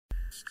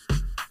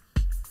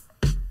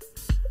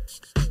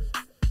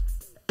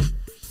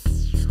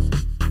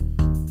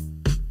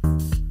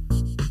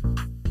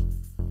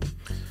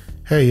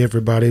Hey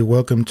everybody,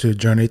 welcome to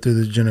Journey Through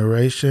the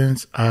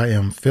Generations. I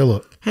am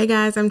Philip. Hey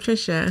guys, I'm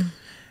Trisha.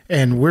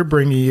 And we're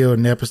bringing you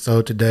an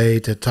episode today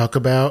to talk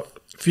about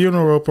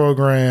funeral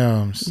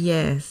programs.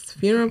 Yes,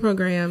 funeral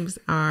programs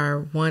are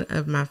one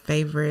of my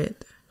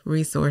favorite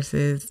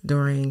resources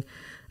during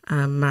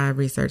my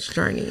research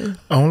journey.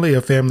 Only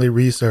a family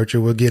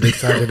researcher will get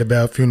excited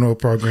about funeral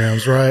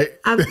programs, right?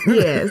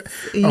 Yes,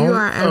 you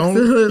are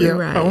absolutely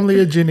right. Only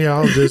a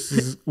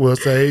genealogist will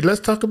say, let's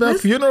talk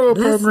about funeral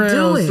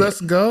programs.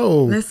 Let's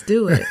go. Let's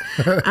do it.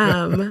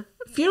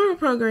 Funeral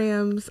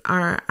programs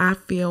are, I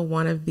feel,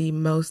 one of the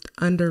most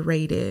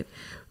underrated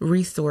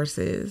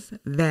resources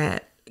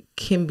that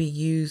can be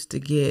used to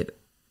get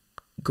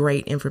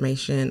great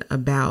information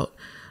about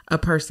a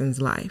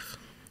person's life.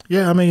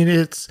 Yeah, I mean,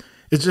 it's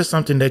just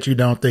something that you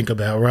don't think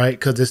about, right?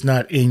 Because it's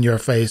not in your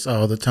face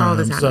all the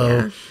time.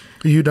 So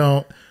you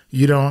don't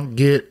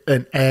get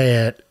an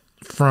ad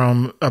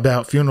from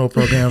about funeral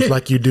programs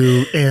like you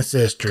do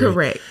Ancestry,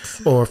 correct,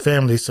 or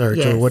Family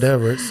Search, or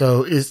whatever.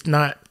 So it's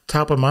not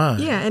top of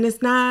mind. Yeah, and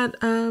it's not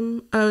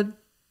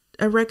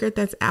a record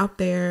that's out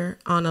there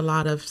on a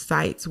lot of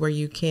sites where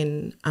you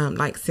can,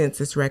 like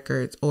census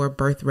records or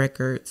birth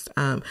records.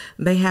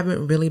 They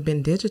haven't really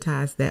been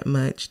digitized that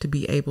much to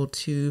be able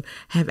to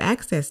have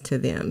access to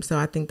them. So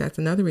I think that's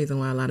another reason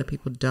why a lot of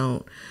people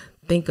don't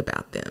think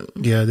about them.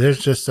 Yeah, there's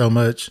just so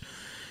much,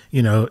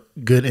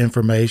 good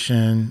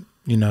information,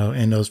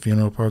 in those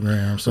funeral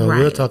programs. So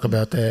we'll talk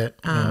about that.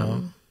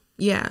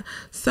 Yeah.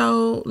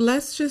 So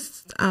let's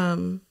just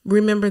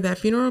remember that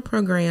funeral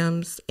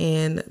programs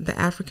in the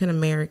African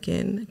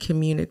American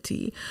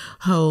community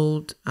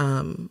hold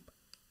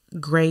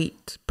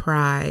great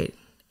pride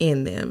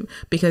in them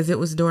because it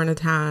was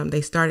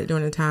they started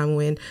during a time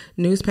when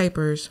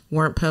newspapers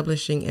weren't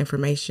publishing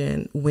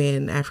information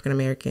when African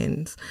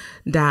Americans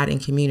died in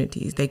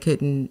communities.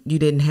 You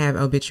didn't have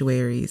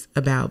obituaries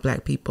about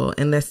Black people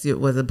unless it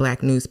was a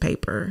Black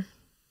newspaper.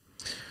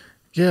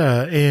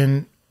 Yeah.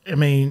 And I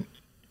mean,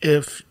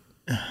 I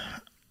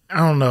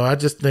don't know, I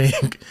just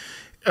think,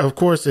 of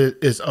course,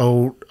 it's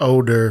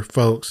older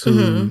folks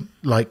who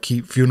like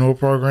keep funeral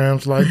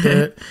programs like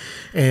that.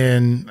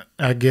 And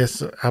I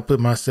guess I put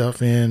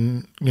myself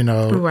in,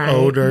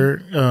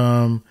 older.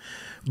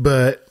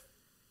 But,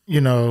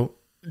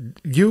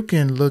 you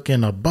can look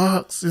in a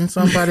box in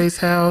somebody's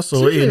house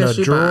or in a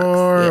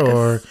drawer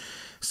or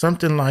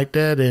something like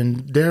that.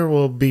 And there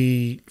will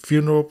be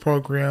funeral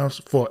programs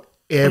for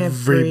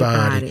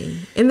everybody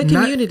in the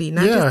community,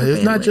 not just the family.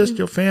 It's not just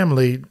your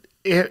family.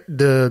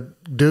 The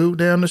dude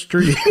down the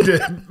street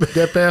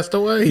that passed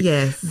away.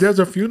 Yes, there's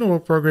a funeral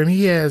program.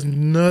 He has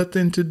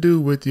nothing to do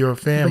with your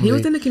family, but he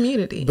was in the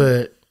community.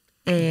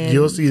 And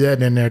you'll see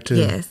that in there too.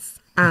 Yes.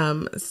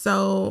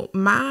 So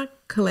my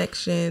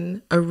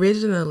collection,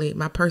 originally,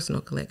 my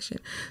personal collection,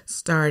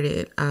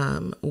 started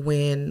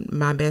when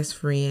my best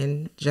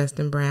friend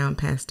Justin Brown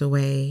passed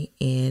away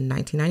in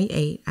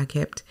 1998. I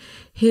kept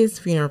his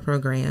funeral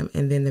program,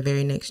 and then the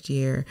very next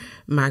year,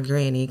 my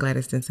granny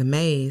Gladys Stinson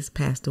Mays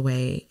passed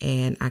away,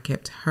 and I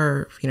kept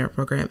her funeral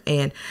program,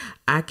 and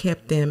I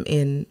kept them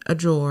in a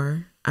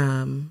drawer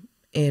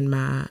in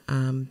my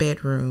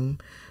bedroom,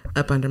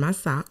 up under my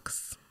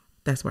socks.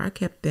 That's where I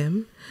kept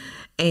them.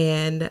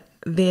 And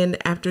then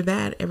after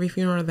that, every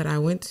funeral that I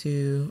went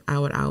to, I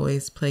would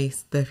always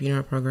place the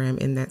funeral program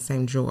in that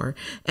same drawer.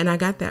 And I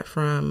got that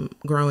from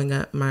growing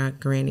up. My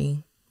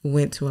granny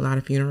went to a lot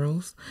of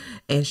funerals,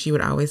 and she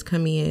would always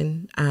come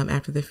in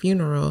after the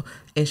funeral,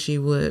 and she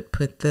would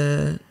put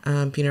the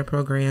funeral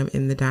program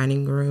in the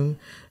dining room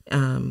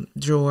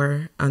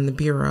drawer on the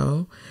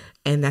bureau.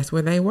 And that's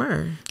where they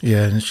were.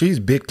 Yeah, and she's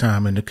big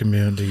time in the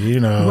community,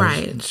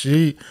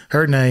 Right.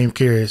 Her name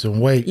carries some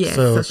weight. Yeah,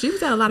 so she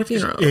was at a lot of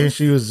funerals. And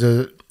she was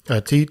a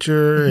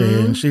teacher,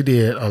 and she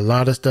did a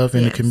lot of stuff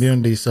in the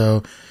community.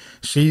 So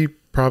she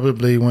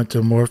probably went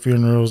to more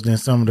funerals than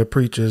some of the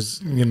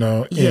preachers,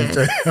 yes,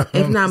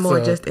 if not more,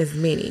 just as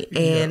many.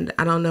 And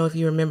I don't know if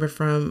you remember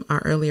from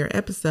our earlier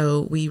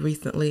episode, we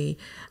recently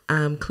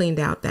cleaned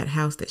out that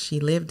house that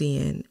she lived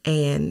in.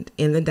 And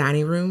in the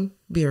dining room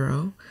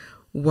bureau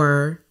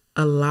were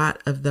a lot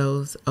of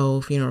those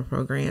old funeral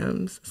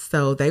programs.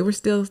 So they were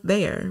still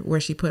there where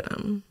she put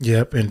them.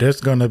 Yep. And there's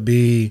going to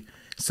be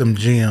some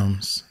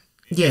gems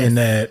in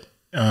that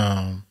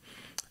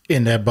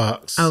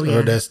box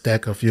or that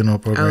stack of funeral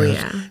programs.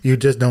 Oh, yeah. You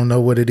just don't know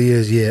what it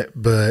is yet,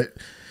 but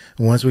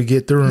once we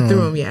get through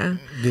them,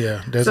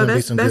 there's going to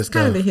be some good stuff. That's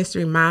kind of the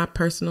history of my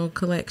personal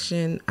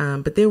collection.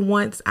 But then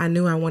once I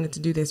knew I wanted to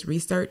do this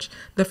research,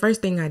 the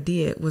first thing I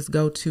did was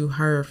go to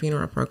her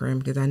funeral program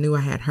because I knew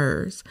I had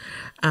hers.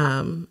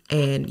 And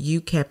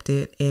you kept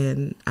it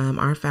in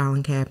our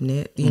filing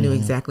cabinet. You knew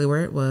exactly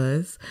where it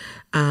was.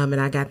 And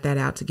I got that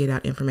out to get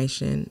out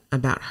information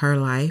about her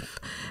life.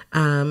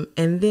 And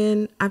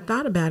then I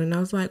thought about it, and I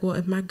was like, well,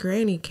 if my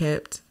granny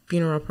kept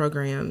funeral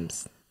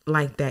programs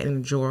like that in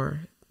a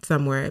drawer,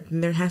 somewhere,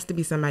 then there has to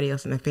be somebody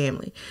else in the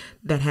family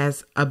that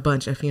has a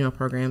bunch of funeral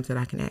programs that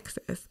I can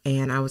access.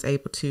 And I was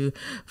able to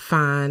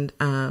find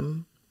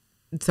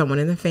someone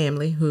in the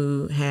family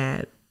who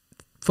had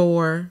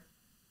 4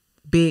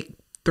 big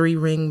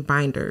 3-ring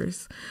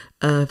binders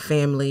of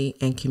family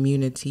and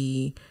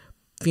community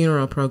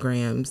funeral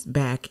programs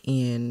back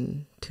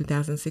in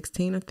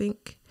 2016, I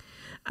think.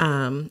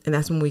 And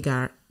that's when we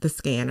got the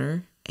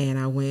scanner, and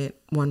I went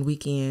one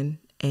weekend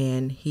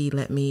and he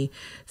let me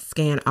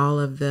scan all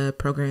of the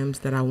programs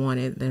that I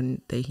wanted.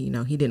 And he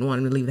didn't want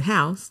him to leave the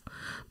house,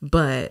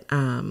 but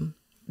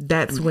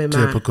that's when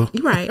typical.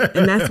 Right.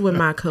 And that's when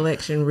my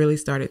collection really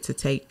started to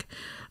take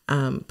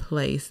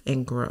place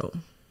and grow.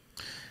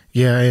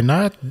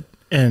 Yeah.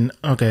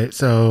 Okay.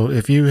 So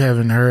if you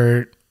haven't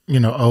heard,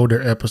 older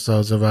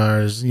episodes of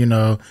ours,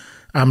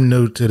 I'm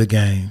new to the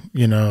game,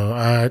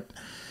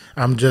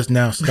 I'm just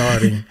now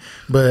starting,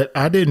 but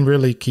I didn't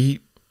really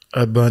keep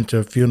a bunch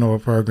of funeral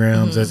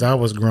programs as I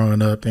was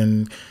growing up.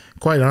 And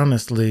quite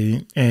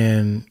honestly,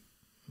 and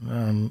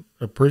I'm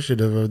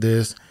appreciative of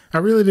this, I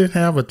really didn't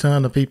have a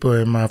ton of people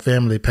in my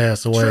family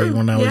pass away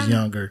when I was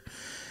younger.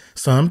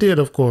 Some did,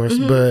 of course,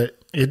 but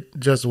it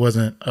just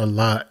wasn't a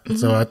lot.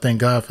 So I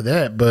thank God for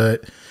that.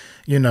 But,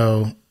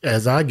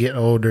 as I get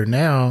older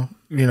now,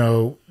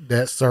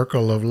 that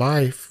circle of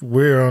life,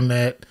 we're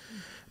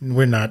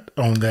not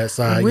on that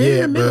side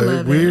yet,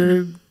 but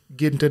we're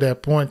getting to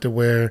that point to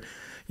where,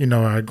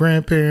 our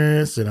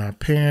grandparents and our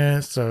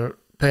parents are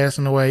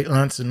passing away,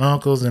 aunts and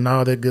uncles and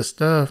all that good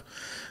stuff.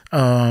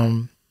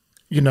 I'll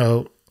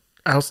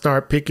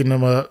start picking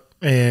them up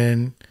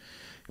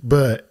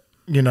but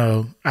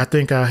I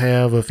think I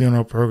have a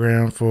funeral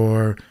program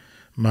for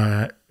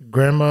my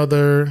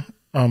grandmother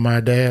on my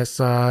dad's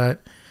side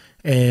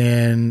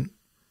and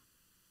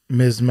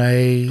Ms.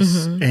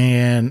 Mays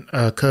and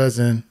a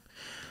cousin.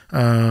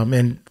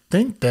 And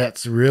think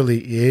that's really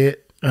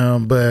it.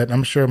 But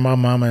I'm sure my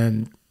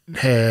mama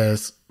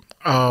has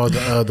all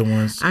the other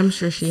ones. I'm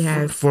sure she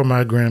has. For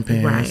my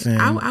grandparents. Right.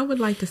 And, I would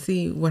like to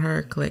see what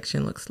her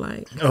collection looks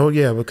like. Oh,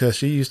 yeah, because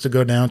she used to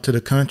go down to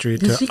the country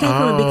to she came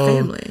from a big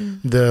family.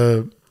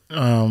 The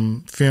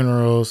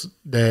funerals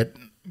that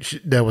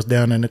was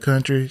down in the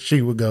country,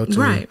 she would go to.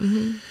 Right.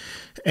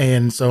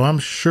 And so I'm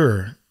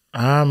sure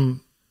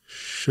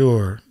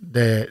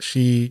that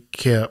she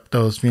kept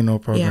those funeral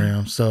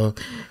programs. Yeah. So,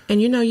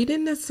 and you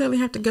didn't necessarily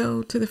have to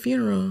go to the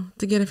funeral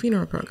to get a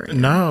funeral program.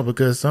 No,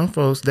 because some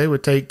folks, they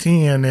would take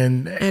 10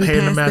 and hand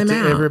them out to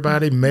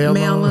everybody, mail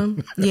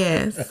them.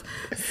 Yes.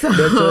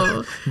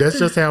 So that's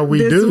just how we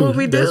do.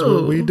 That's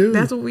what we do.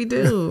 That's what we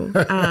do.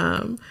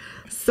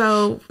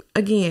 So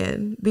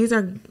again, these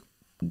are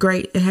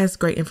great. It has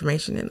great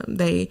information in them.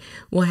 They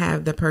will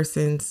have the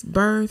person's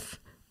birth,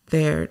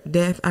 their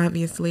death,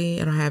 obviously.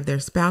 It'll have their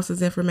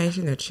spouse's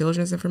information, their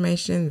children's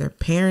information, their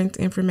parents'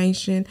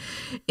 information.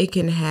 It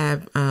can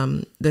have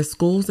the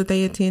schools that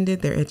they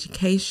attended, their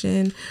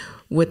education,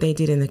 what they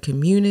did in the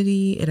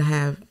community. It'll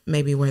have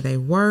maybe where they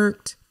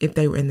worked, if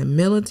they were in the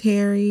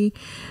military.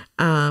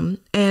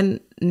 And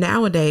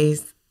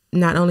nowadays,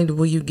 not only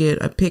will you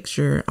get a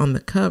picture on the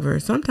cover,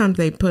 sometimes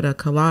they put a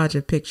collage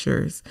of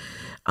pictures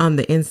on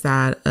the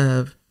inside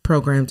of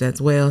programs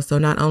as well. So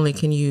not only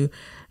can you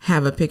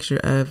have a picture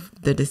of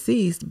the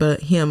deceased,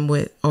 but him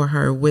with or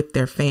her with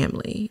their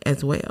family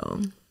as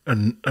well.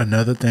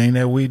 Another thing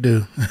that we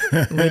do.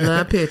 We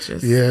love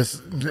pictures. Yes.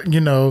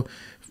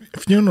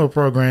 Funeral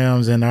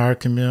programs in our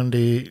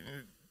community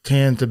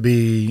tend to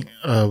be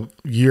a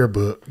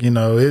yearbook. You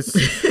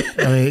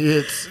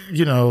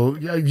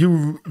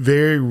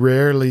very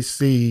rarely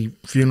see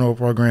funeral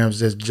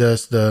programs that's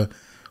just the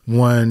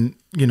one,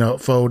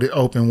 folded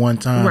open one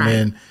time.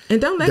 Right.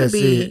 And don't let it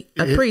be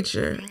a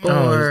preacher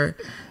or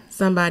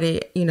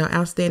somebody,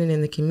 outstanding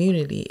in the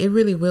community. It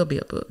really will be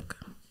a book.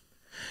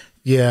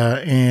 Yeah.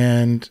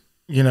 And,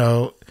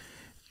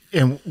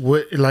 and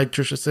what, like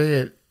Trisha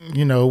said,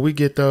 we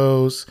get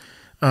those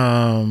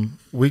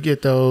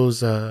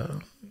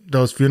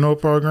funeral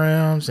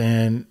programs,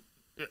 and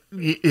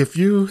if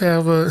you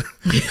have a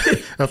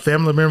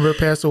family member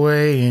pass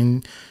away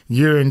and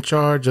you're in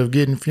charge of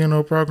getting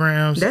funeral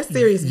programs, that's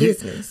serious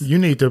business. You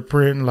need to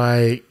print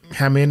like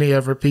how many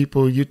ever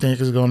people you think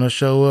is going to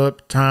show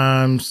up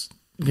times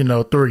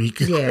 3.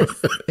 Yes.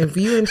 If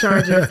you're in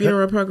charge of a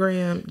funeral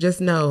program, just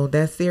know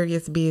that's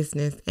serious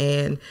business.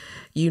 And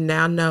you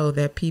now know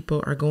that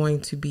people are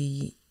going to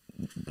be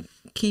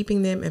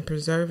keeping them and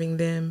preserving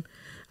them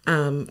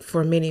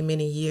for many,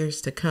 many years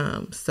to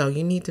come. So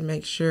you need to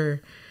make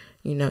sure,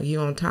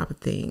 you're on top of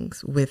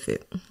things with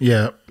it.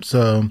 Yeah.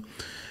 So,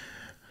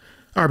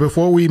 all right,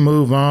 before we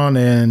move on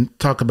and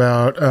talk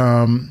about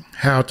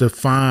how to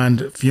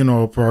find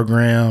funeral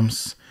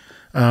programs,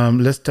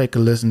 let's take a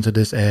listen to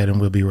this ad and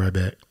we'll be right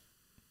back.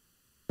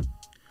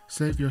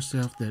 Save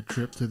yourself that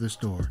trip to the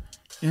store.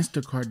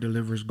 Instacart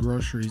delivers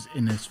groceries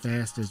in as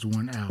fast as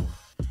 1 hour.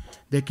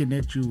 They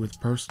connect you with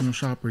personal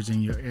shoppers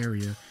in your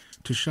area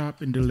to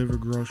shop and deliver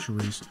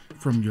groceries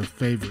from your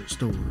favorite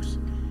stores.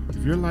 If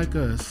you're like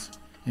us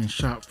and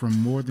shop from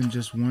more than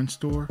just one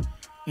store,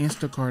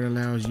 Instacart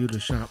allows you to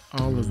shop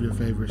all of your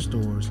favorite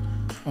stores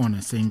on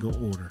a single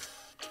order.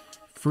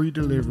 Free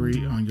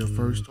delivery on your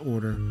first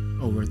order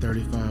over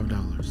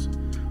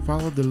 $35.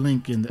 Follow the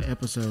link in the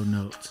episode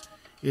notes.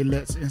 It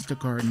lets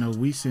Instacart know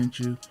we sent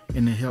you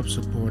and it helps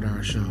support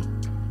our show.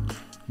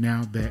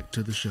 Now back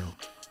to the show.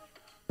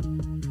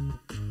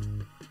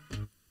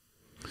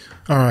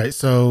 All right,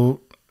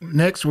 so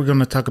next we're going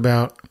to talk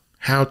about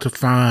how to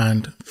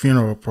find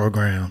funeral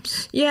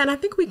programs. Yeah, and I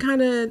think we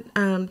kind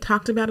of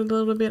talked about it a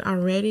little bit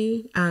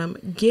already.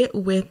 Get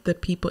with the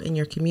people in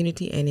your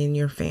community and in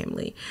your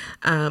family.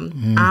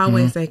 I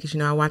always say, because,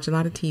 I watch a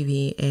lot of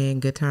TV, and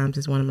Good Times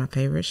is one of my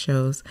favorite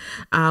shows.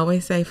 I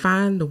always say,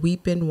 find the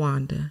Weeping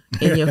Wanda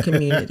in your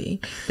community.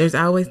 There's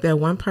always that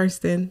one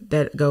person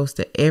that goes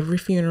to every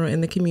funeral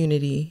in the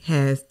community,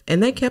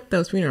 and they kept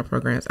those funeral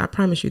programs. I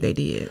promise you they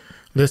did.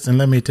 Listen,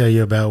 let me tell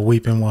you about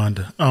Weeping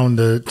Wanda on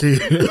the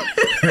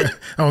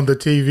on the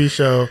TV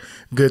show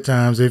Good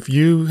Times. If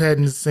you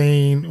hadn't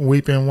seen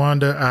Weeping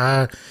Wanda,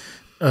 I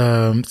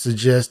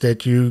suggest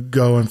that you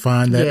go and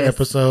find that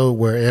episode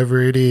wherever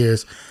it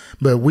is.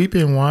 But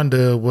Weeping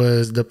Wanda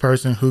was the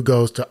person who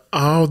goes to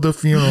all the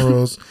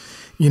funerals,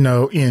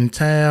 in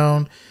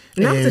town.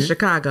 And that was in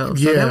Chicago,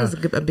 so that was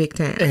a big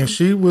town. And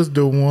she was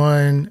the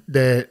one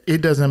that,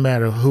 it doesn't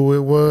matter who it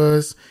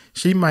was,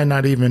 she might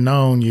not even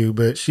known you,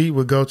 but she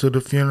would go to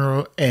the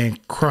funeral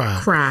and cry.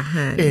 Cry,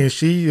 honey. And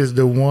she is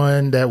the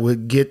one that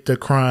would get the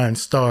crying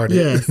started.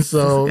 Yes,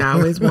 so I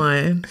always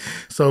won.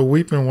 So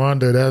Weeping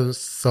Wanda, that was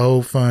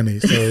so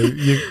funny. So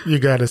you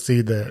got to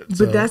see that.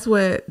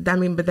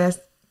 But that's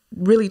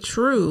really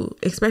true,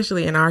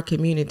 especially in our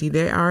community.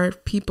 There are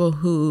people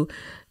who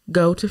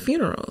go to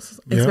funerals,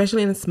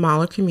 especially in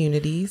smaller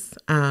communities.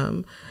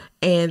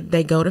 And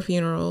they go to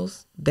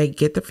funerals, they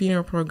get the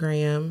funeral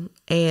program,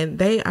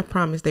 and I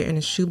promise, they're in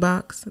a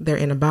shoebox, they're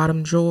in a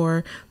bottom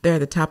drawer, they're at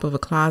the top of a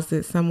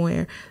closet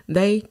somewhere.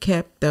 They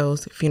kept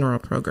those funeral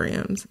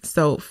programs.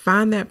 So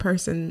find that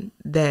person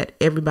that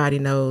everybody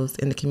knows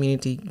in the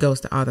community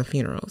goes to all the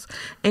funerals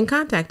and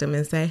contact them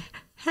and say,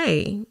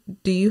 hey,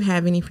 do you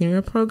have any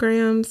funeral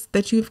programs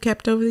that you've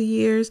kept over the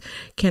years?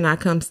 Can I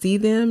come see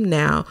them?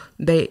 Now,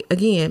 they,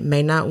 again,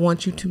 may not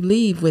want you to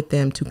leave with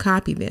them to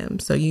copy them.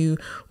 So you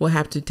will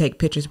have to take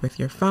pictures with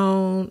your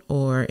phone,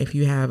 or if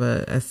you have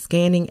a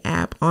scanning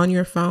app on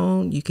your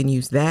phone, you can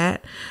use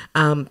that.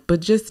 But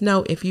just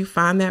know, if you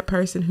find that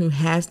person who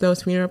has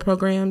those funeral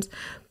programs,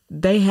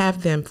 they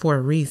have them for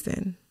a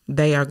reason.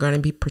 They are going to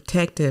be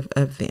protective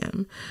of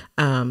them.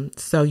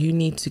 So you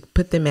need to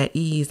put them at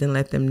ease and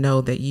let them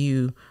know that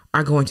you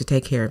are going to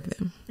take care of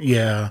them.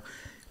 Yeah.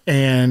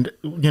 And,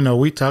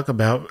 we talk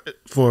about,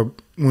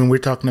 when we're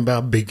talking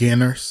about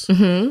beginners,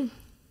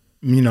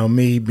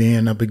 me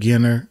being a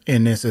beginner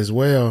in this as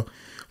well,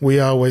 we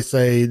always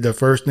say the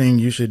first thing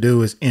you should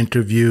do is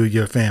interview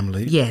your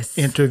family. Yes.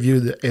 Interview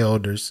the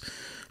elders.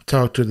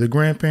 Talk to the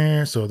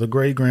grandparents or the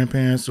great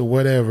grandparents or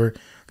whatever.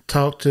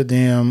 Talk to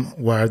them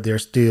while they're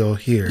still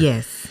here.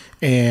 Yes.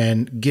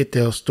 And get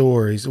their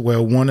stories.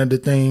 Well, one of the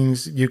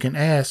things you can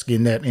ask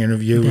in that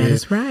interview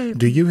is, right,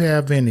 do you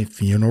have any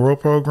funeral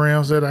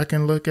programs that I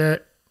can look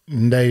at?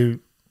 And they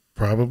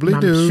probably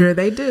do. I'm sure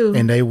they do.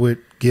 And they would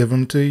give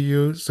them to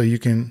you so you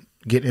can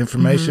get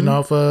information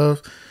off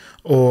of,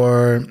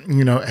 or,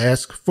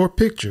 ask for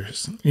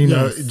pictures.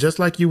 Just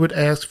like you would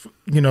ask,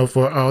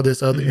 for all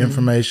this other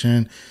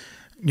information,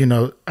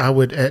 I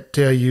would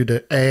tell you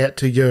to add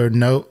to your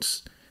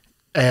notes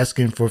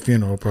asking for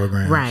funeral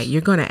programs. Right.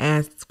 You're going to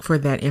ask for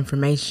that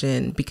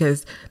information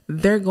because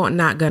they're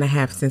not going to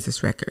have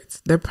census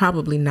records. They're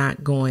probably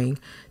not going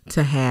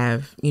to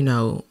have,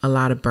 a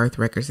lot of birth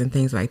records and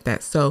things like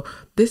that. So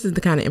this is the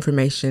kind of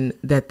information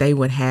that they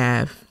would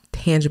have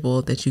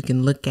tangible that you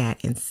can look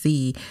at and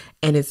see.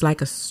 And it's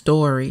like a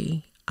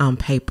story on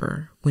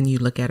paper when you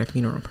look at a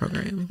funeral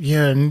program.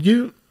 Yeah. And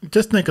you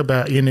just think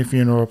about any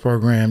funeral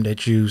program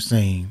that you've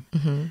seen.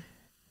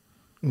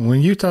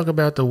 When you talk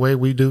about the way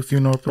we do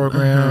funeral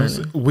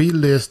programs, we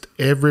list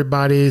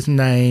everybody's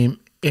name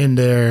in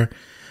there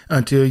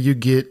until you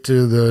get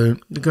to the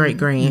great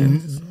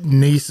grands,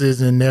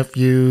 nieces and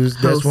nephews.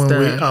 That's when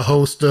we a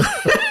host of.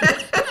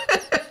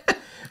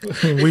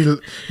 we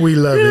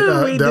love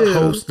it. The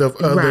host of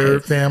other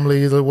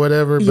families or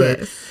whatever,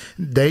 but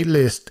they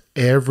list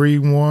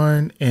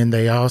everyone, and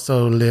they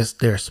also list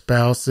their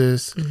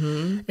spouses.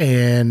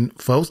 And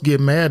folks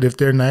get mad if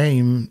their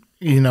name,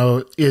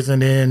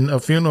 isn't in a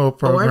funeral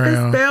program. Or if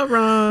it's spelled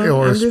wrong.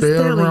 Or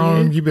spelled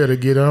wrong. You better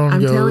get on.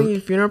 I'm telling you,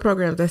 funeral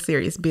programs are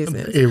serious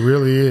business. It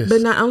really is. But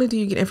not only do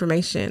you get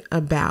information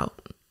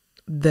about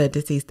the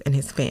deceased and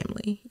his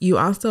family, you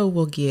also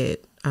will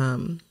get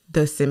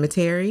the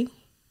cemetery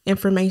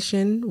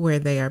information where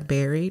they are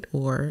buried,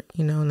 or,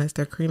 unless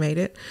they're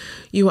cremated.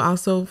 You will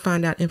also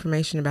find out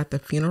information about the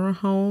funeral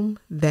home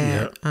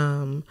that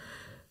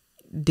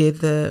did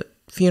the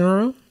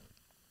funeral.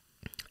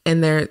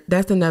 And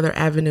that's another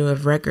avenue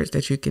of records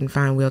that you can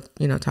find. We'll,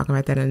 talk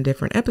about that in a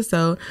different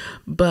episode,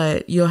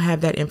 but you'll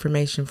have that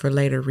information for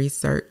later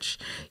research.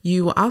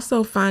 You will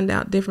also find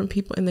out different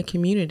people in the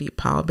community,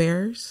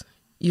 pallbearers.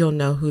 you'll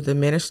know who the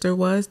minister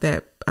was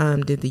that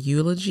did the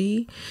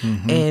eulogy.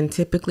 And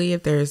typically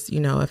if there's,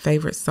 a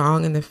favorite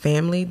song in the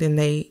family, then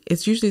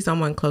it's usually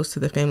someone close to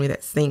the family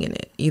that's singing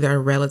it, either a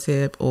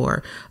relative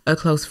or a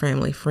close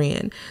family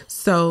friend.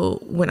 So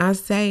when I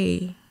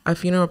say a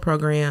funeral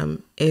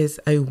program is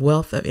a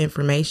wealth of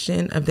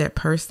information of that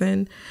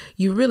person,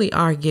 you really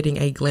are getting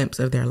a glimpse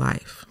of their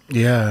life.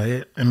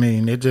 Yeah.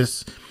 It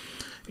just,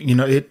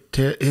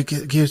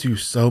 it gives you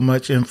so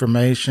much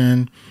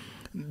information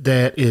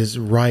that is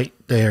right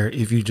there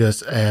if you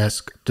just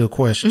ask the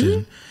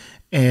question.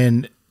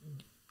 And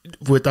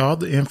with all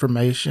the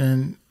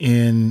information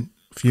in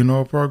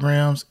funeral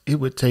programs, it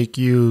would take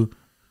you,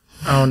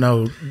 I don't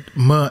know,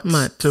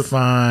 months to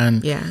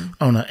find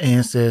on an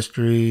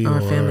ancestry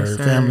or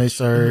family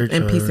search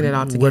and piecing it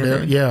all together.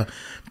 Whatever.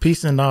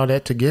 Piecing all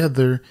that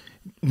together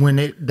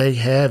when they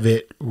have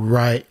it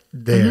right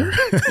there.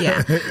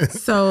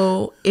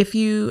 So if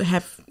you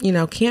have,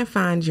 can't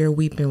find your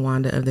weeping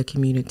Wanda of the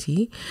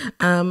community,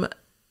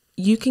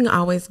 you can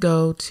always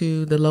go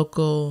to the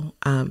local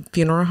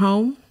funeral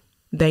home.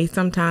 They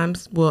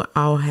sometimes will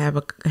all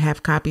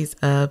have copies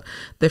of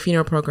the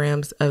funeral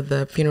programs of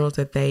the funerals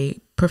that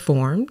they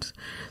performed.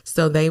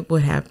 So they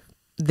would have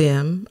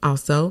them.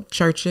 Also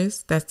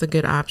churches, that's a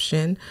good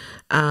option,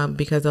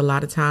 because a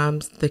lot of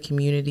times the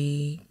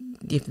community,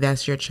 if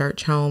that's your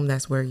church home,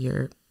 that's where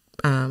your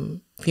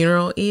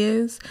funeral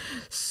is.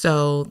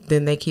 So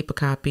then they keep a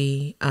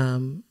copy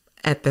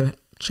at the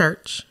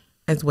church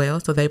as well.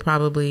 So they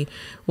probably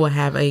will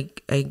have a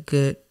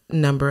good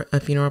number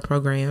of funeral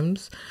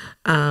programs.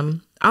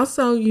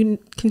 Also, you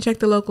can check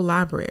the local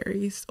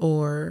libraries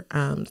or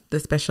the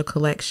special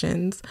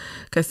collections,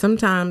 because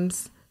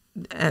sometimes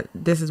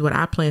this is what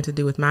I plan to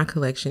do with my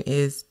collection,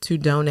 is to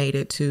donate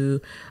it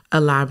to a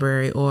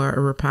library or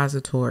a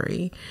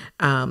repository.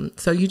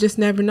 So you just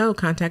never know.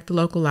 Contact the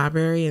local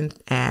library and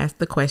ask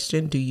the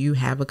question, do you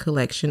have a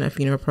collection of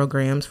funeral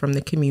programs from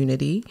the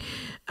community?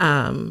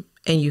 And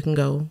you can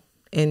go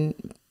and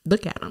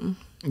look at them.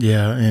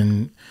 Yeah.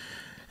 And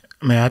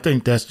I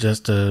think that's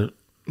just the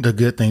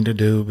good thing to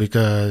do,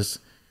 because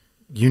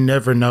you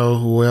never know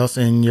who else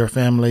in your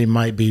family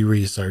might be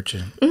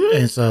researching.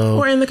 And so,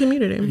 or in the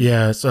community.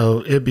 Yeah.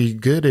 So it'd be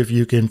good if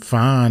you can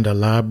find a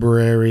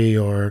library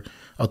or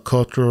a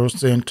cultural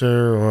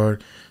center or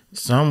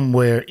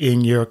somewhere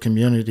in your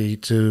community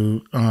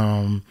to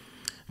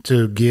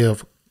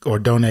give or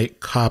donate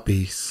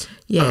copies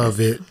of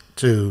it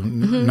to.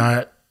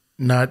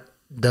 Not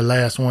the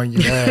last one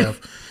you have,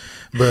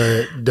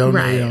 but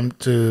donate them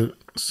to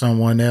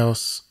someone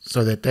else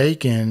so that they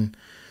can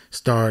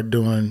start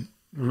doing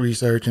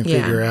research and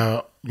figure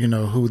out,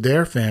 who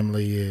their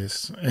family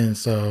is. And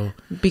so,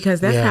 because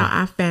that's how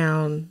I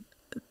found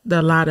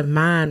a lot of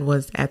mine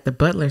was at the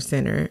Butler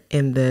Center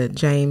in the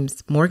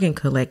James Morgan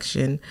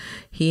collection.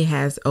 He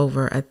has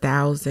over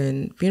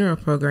 1,000 funeral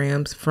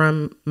programs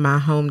from my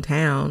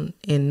hometown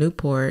in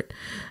Newport.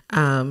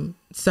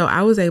 So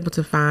I was able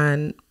to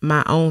find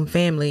my own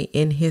family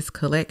in his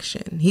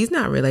collection. He's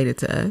not related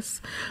to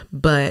us,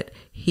 but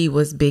he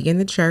was big in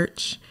the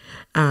church,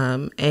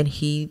 and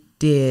he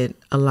did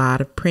a lot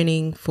of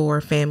printing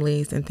for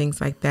families and things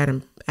like that.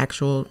 And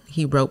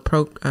he wrote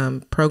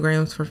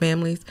programs for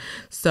families.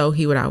 So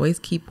he would always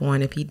keep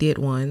one if he did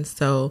one.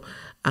 So,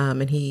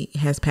 and he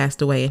has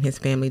passed away, and his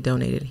family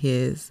donated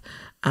his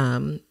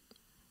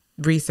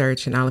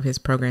research and all of his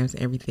programs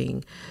and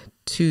everything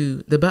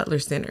to the Butler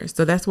Center.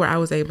 So that's where I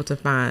was able to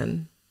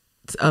find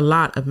a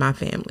lot of my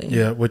family.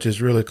 Yeah, which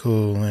is really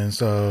cool. And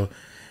so,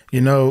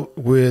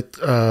 with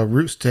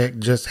Roots Tech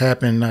just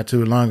happened not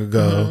too long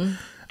ago,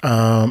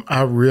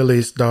 I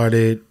really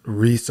started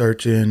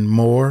researching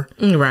more,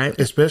 right?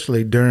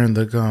 Especially during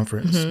the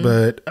conference.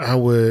 But I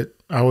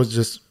was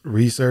just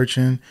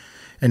researching,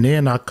 and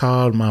then I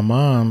called my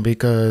mom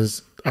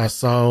because I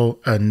saw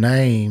a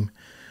name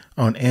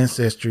on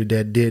Ancestry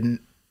that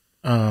didn't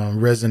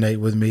resonate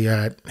with me.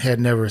 I had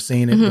never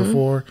seen it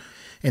before,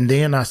 and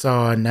then I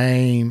saw a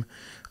name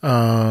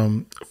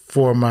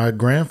for my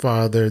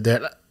grandfather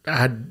that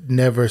I'd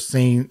never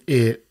seen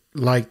it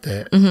like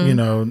that.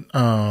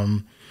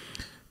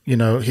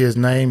 His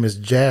name is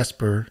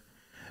Jasper,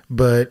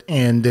 but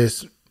in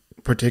this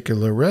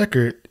particular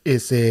record, it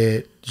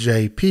said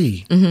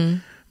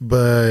JP,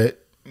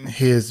 but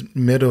his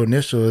middle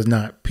initial is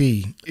not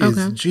P,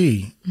 it's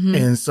G.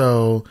 And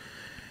so,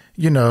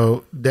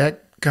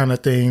 that kind of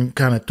thing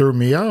kind of threw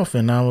me off,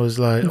 and I was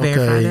like,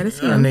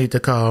 I need to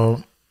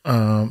call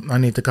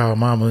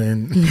mama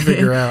and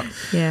figure out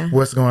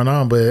what's going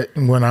on. But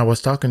when I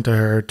was talking to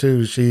her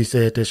too, she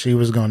said that she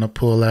was going to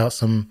pull out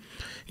some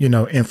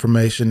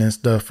information and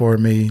stuff for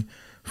me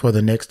for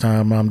the next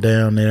time I'm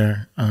down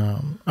there.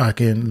 I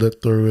can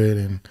look through it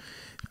and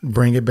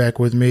bring it back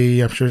with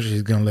me. I'm sure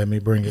she's gonna let me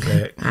bring it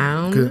back.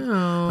 I don't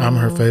know. I'm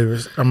her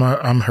favorite.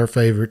 I'm her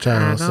favorite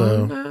child,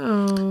 so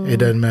it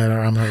doesn't matter.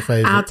 I'm her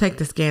favorite. I'll take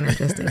the scanner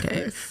just in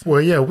case.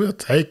 Well, yeah, we'll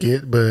take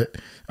it, but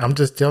I'm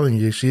just telling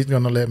you, she's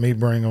going to let me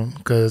bring them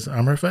because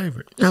I'm her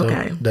favorite.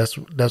 Okay.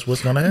 So that's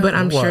what's going to happen. But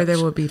I'm sure there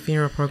will be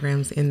funeral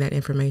programs in that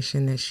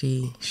information that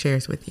she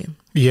shares with you.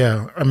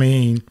 Yeah. I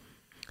mean,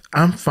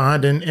 I'm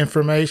finding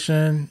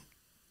information,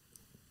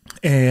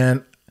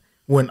 and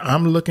when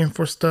I'm looking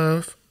for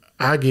stuff,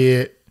 I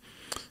get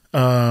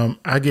kind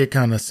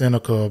of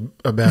cynical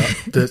about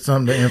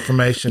some of the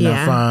information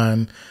I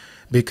find,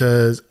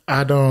 because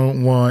I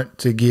don't want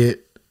to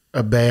get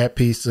a bad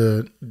piece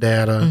of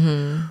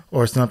data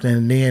or something,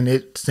 and then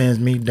it sends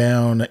me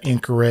down an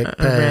incorrect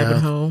path, rabbit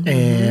hole.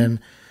 And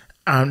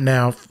I'm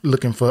now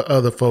looking for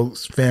other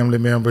folks' family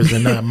members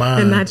and not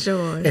mine. And not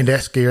yours. And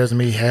that scares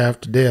me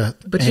half to death.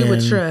 But you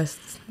would trust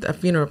a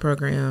funeral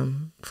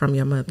program from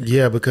your mother.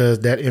 Yeah, because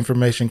that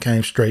information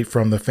came straight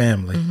from the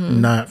family,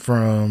 not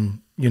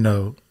from,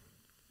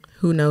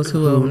 who knows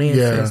who on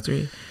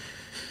Ancestry.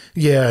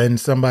 Yeah, and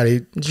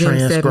somebody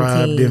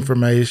transcribed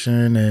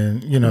information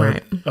and,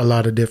 a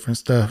lot of different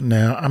stuff.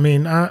 Now, I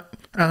mean, I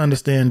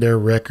understand their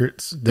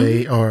records.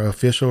 They are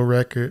official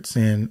records,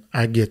 and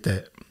I get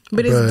that.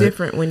 But it's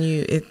different when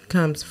it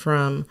comes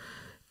from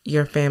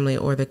your family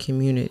or the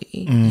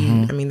community.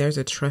 There's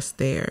a trust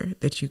there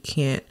that you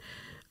can't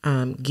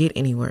get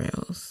anywhere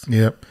else.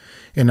 Yep.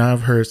 And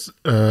I've heard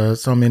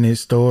so many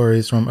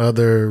stories from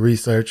other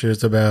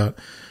researchers about,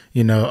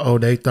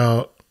 they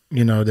thought,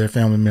 their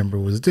family member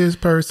was this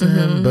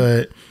person,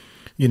 but,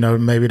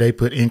 maybe they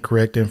put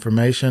incorrect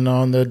information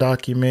on the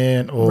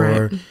document,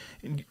 or,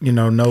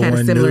 no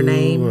one knew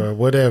name or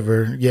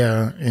whatever.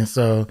 Yeah. And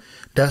so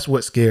that's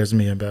what scares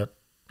me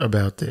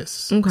about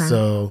this. Okay.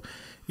 So,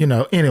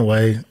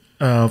 anyway,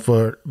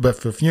 for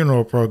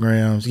funeral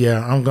programs,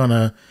 I'm going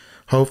to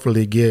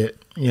hopefully get,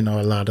 a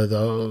lot of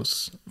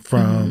those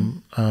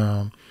from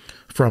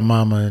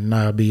Mama, and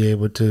I'll be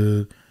able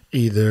to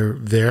either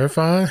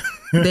verify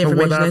the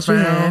information that you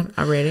have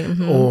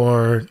already,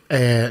 or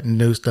add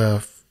new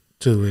stuff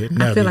to it.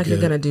 I feel like you're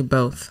going to do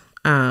both.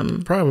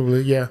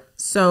 Probably, yeah.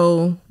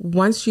 So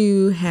once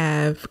you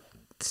have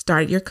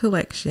started your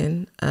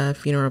collection of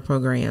funeral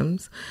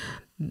programs,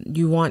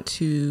 you want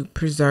to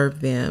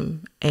preserve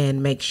them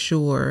and make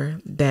sure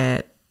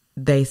that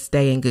they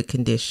stay in good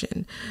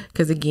condition.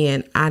 Because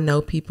again, I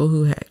know people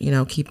who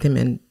keep them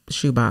in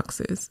shoe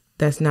boxes.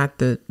 That's not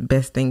the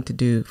best thing to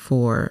do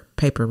for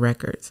paper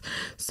records.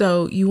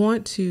 So you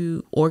want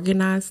to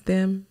organize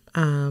them.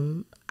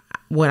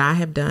 What I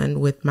have done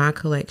with my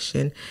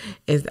collection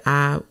is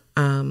I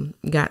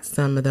got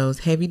some of those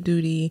heavy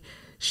duty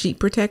sheet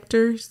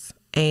protectors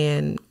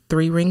and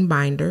 3-ring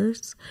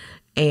binders.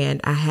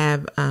 And I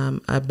have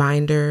a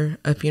binder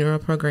of funeral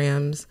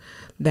programs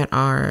that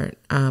are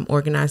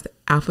organized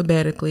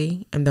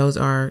alphabetically. And those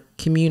are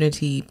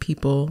community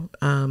people,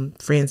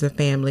 friends of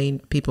family,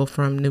 people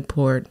from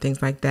Newport,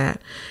 things like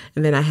that.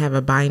 And then I have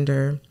a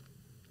binder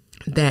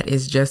that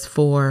is just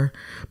for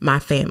my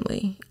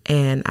family.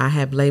 And I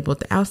have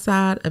labeled the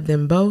outside of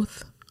them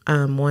both.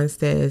 One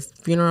says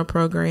funeral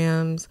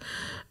programs,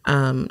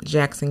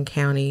 Jackson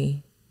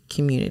County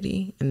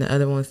community. And the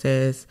other one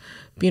says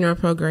funeral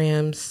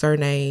programs,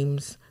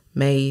 surnames,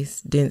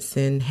 Mace,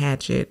 Denson,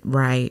 Hatchett,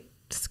 Wright,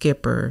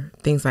 Skipper,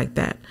 things like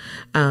that.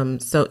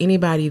 So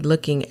anybody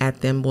looking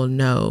at them will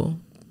know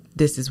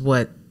this is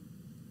what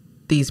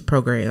these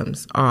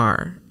programs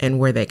are and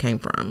where they came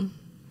from.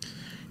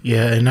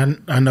 Yeah,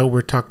 and I know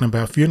we're talking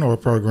about funeral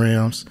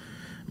programs,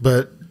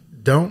 but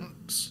don't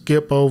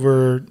skip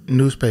over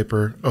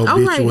newspaper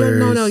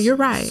obituaries. Oh, right. No, you're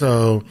right.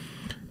 So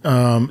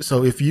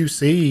if you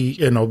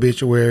see an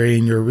obituary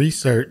in your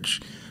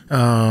research,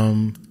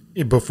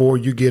 before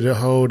you get a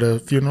hold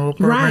of funeral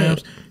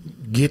programs,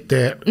 get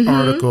that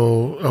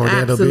article or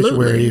that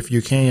obituary if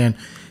you can.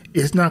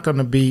 It's not going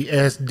to be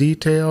as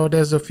detailed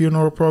as a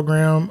funeral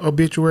program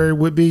obituary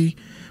would be,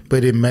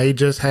 but it may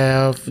just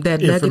have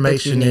that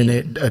information in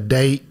it,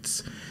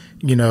 dates,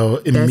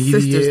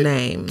 immediate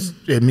names,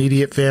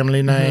 immediate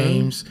family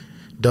names,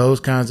 those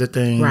kinds of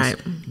things. Right.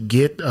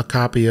 Get a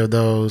copy of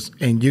those,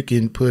 and you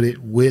can put it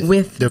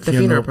with the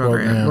funeral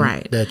program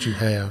that you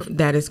have.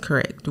 That is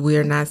correct. We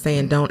are not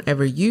saying don't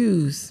ever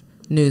use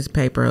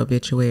newspaper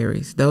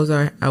obituaries. Those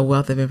are a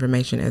wealth of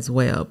information as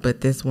well.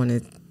 But this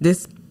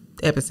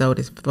episode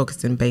is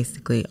focusing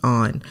basically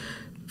on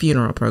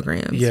funeral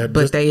programs. Yeah,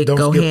 but they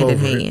go hand in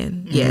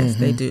hand. Yes,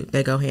 they do.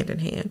 They go hand in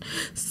hand.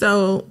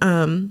 So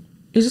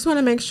you just want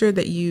to make sure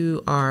that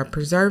you are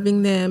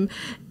preserving them.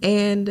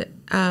 And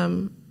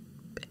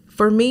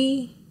for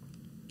me,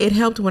 it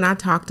helped when I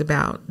talked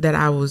about that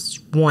I was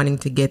wanting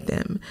to get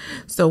them.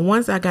 So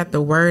once I got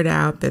the word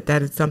out that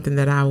is something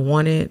that I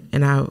wanted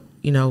and I,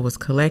 was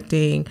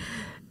collecting,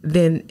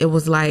 then it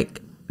was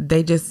like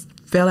they just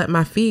fell at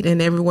my feet, and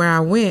everywhere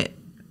I went,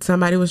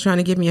 somebody was trying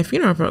to give me a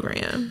funeral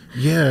program.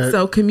 Yeah.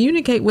 So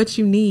communicate what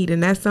you need.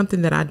 And that's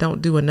something that I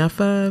don't do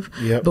enough of.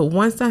 Yep. But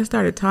once I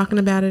started talking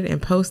about it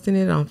and posting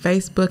it on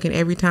Facebook, and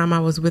every time I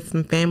was with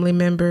some family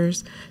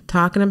members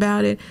talking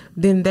about it,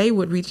 then they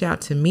would reach out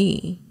to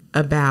me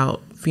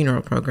about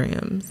funeral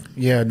programs.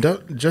 Yeah.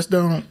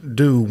 Don't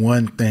do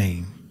one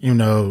thing,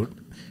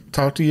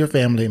 talk to your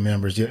family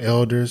members, your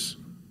elders.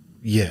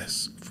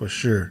 Yes, for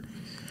sure.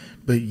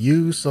 But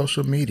use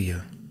social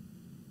media.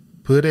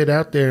 Put it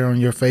out there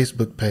on your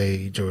Facebook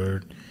page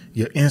or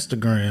your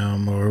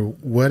Instagram or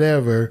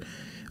whatever,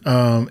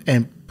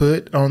 and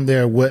put on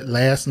there what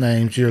last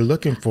names you're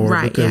looking for,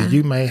 right, because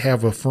you may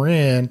have a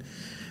friend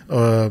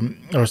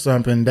or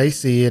something, they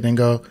see it and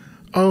go,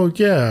 oh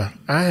yeah,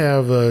 I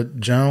have a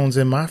Jones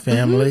in my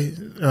family.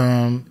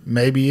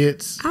 Maybe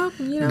it's I'll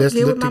let's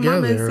get look with my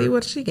together mama and see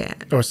what she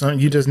got or something.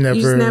 You just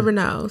never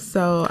know.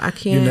 So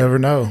you never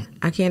know.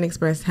 I can't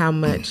express how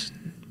much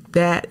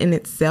that in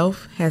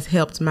itself has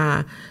helped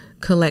my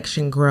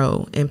collection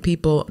grow, and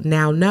people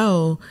now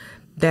know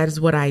that is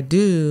what I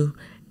do.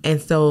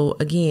 And so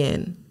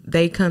again,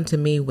 they come to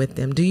me with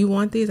them. Do you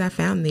want these? I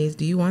found these.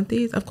 Do you want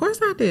these? Of course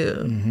I do.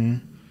 Mm-hmm.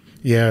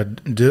 Yeah,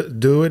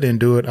 do it and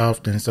do it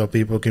often so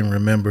people can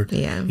remember.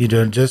 Yeah. You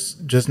don't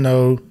just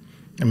know.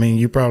 I mean,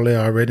 you probably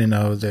already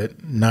know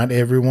that not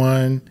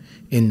everyone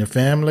in the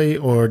family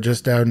or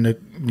just out in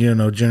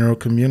the general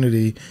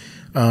community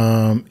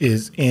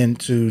is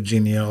into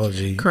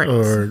genealogy. Correct.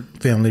 Or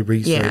family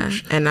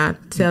research. Yeah, and I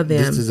tell them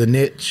this is a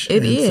niche.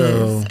 It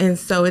is, and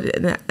so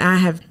I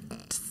have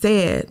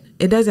said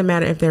it doesn't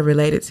matter if they're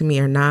related to me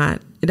or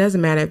not. It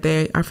doesn't matter if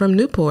they are from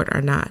Newport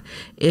or not.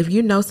 If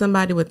you know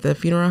somebody with a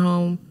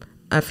funeral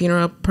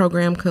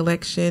program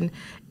collection,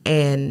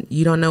 and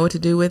you don't know what to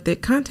do with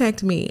it,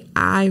 contact me.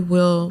 I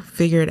will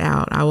figure it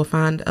out. I will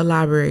find a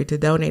library to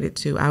donate it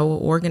to. I will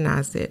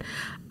organize it.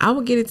 I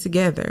will get it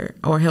together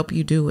or help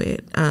you do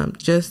it.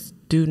 Just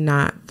do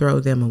not throw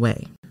them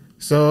away.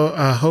 So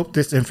I hope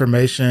this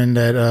information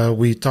that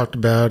we talked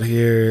about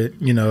here,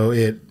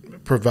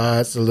 it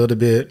provides a little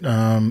bit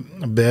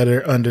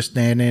better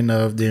understanding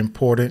of the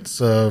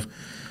importance of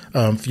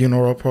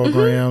funeral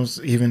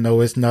programs, even though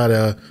it's not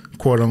a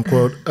quote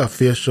unquote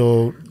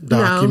official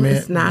document. No,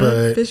 it's not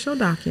an official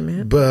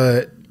document.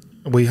 But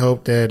we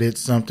hope that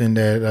it's something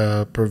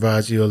that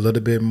provides you a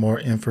little bit more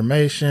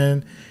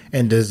information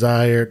and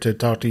desire to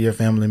talk to your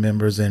family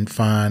members and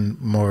find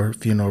more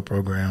funeral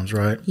programs,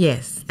 right?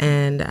 Yes.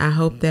 And I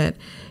hope that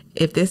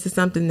if this is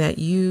something that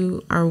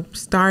you are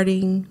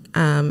starting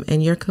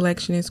and your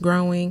collection is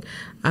growing,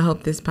 I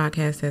hope this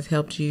podcast has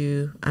helped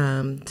you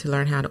to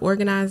learn how to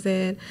organize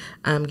it,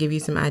 give you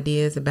some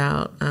ideas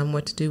about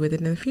what to do with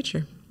it in the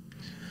future.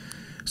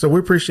 So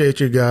we appreciate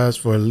you guys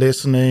for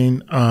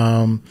listening.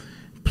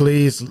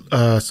 Please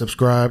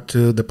subscribe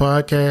to the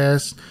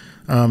podcast.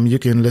 You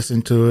can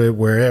listen to it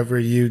wherever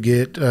you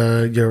get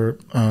your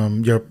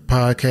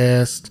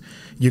podcast.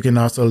 You can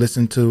also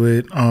listen to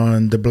it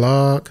on the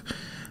blog,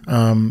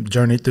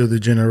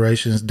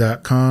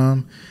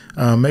 journeythroughthegenerations.com.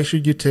 Make sure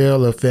you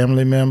tell a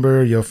family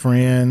member, your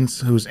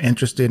friends who's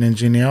interested in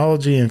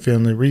genealogy and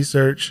family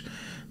research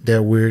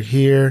that we're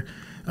here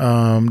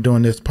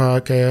doing this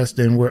podcast.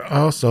 And we're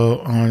also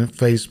on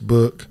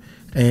Facebook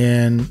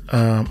and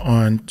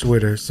on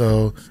Twitter.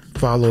 So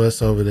follow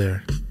us over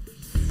there.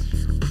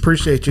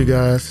 Appreciate you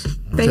guys.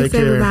 Thanks, Take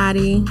care.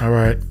 everybody. All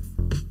right.